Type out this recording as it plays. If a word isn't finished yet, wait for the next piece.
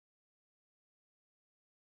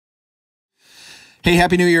Hey,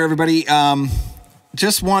 Happy New Year, everybody.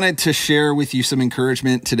 Just wanted to share with you some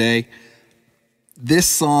encouragement today. This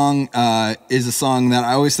song is a song that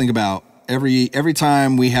I always think about. Every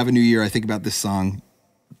time we have a new year, I think about this song.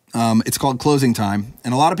 It's called Closing Time.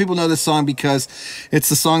 And a lot of people know this song because it's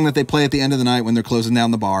the song that they play at the end of the night when they're closing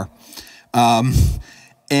down the bar. But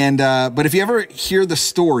if you ever hear the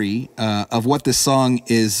story of what this song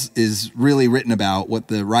is really written about, what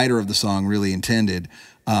the writer of the song really intended,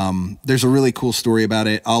 there's a really cool story about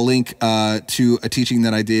it. I'll link to a teaching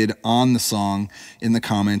that I did on the song in the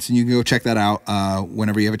comments, and you can go check that out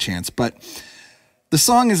whenever you have a chance. But the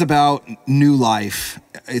song is about new life.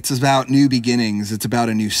 It's about new beginnings. It's about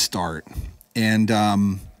a new start. And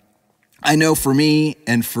I know for me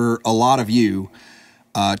and for a lot of you,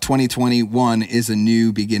 2021 is a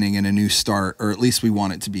new beginning and a new start, or at least we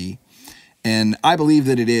want it to be. And I believe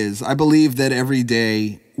that it is. I believe that every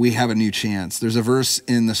day we have a new chance. There's a verse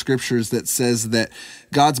in the scriptures that says that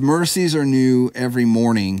God's mercies are new every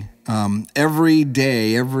morning. Every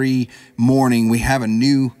day, every morning, we have a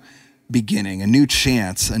new beginning, a new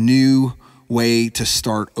chance, a new way to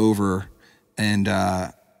start over. And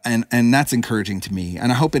that's encouraging to me.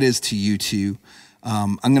 And I hope it is to you too.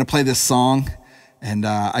 I'm going to play this song, and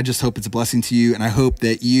I just hope it's a blessing to you. And I hope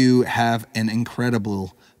that you have an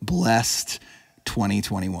incredible, blessed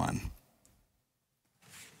 2021.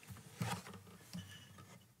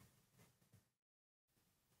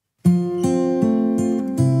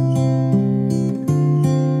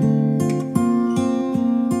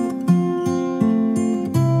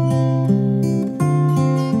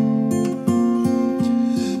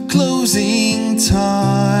 Closing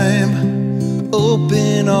time,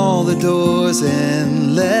 open all the doors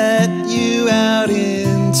and let you out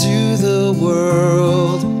into the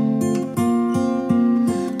world.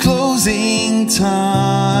 Closing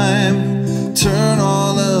time, turn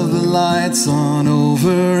all of the lights on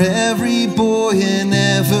over every boy and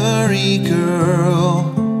every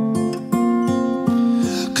girl.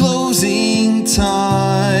 Closing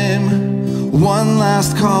time, one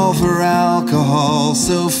last call for alcohol,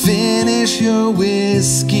 so finish your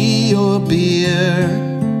whiskey or beer.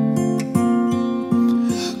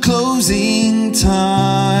 Closing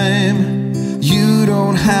time, you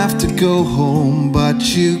don't have to go home,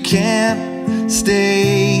 but you can't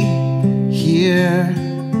stay here.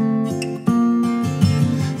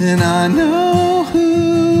 And I know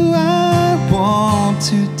who I want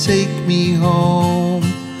to take me home.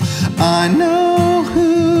 I know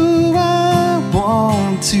who I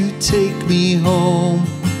want to take me home.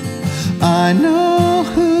 I know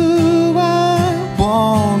who I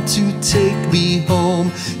want to take me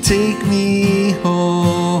home. Take me home.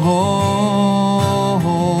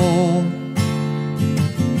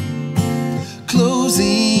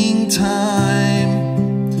 Closing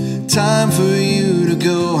time, time for you to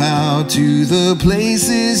go out to the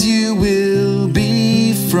places you will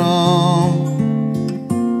be from.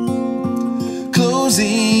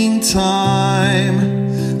 Closing time,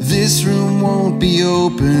 this room won't be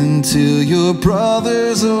open till your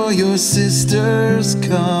brothers or your sisters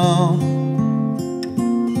come.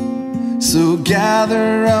 So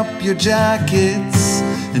gather up your jackets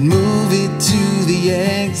and move it to the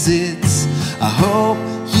exits. I hope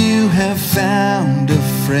you have found a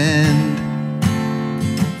friend.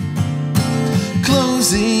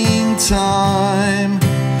 Closing time,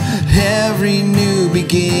 every new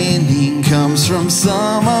beginning comes from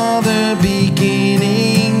some other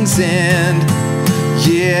beginning's end.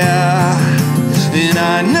 Yeah, and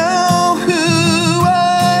I know who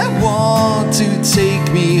I want to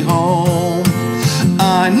take me home.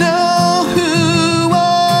 I know who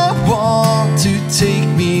I want to take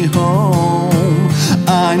me home.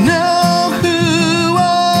 I know who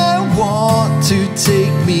I want to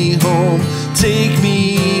take me home. Take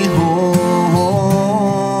me home.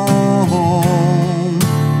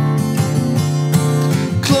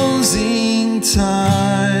 Closing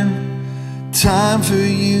time, time for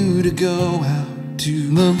you to go out to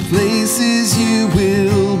the places you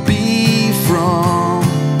will be from.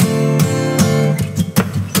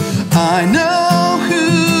 I know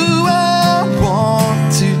who I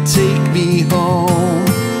want to take me home.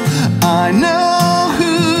 I know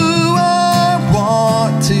who I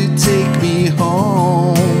want to take me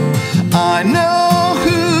home. I know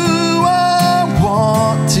who I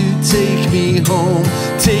want to take me home.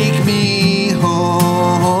 Take me home.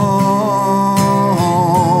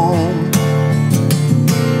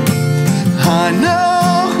 I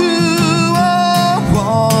know who I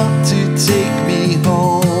want to take me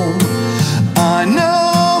home.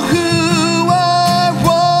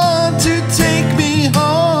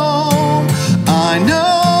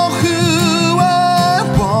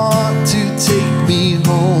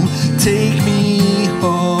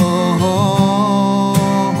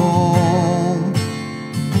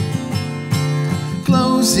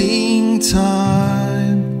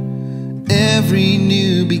 Every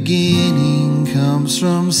new beginning comes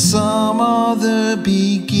from some other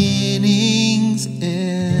beginning's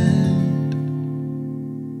end.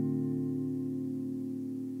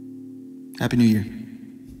 Happy New Year.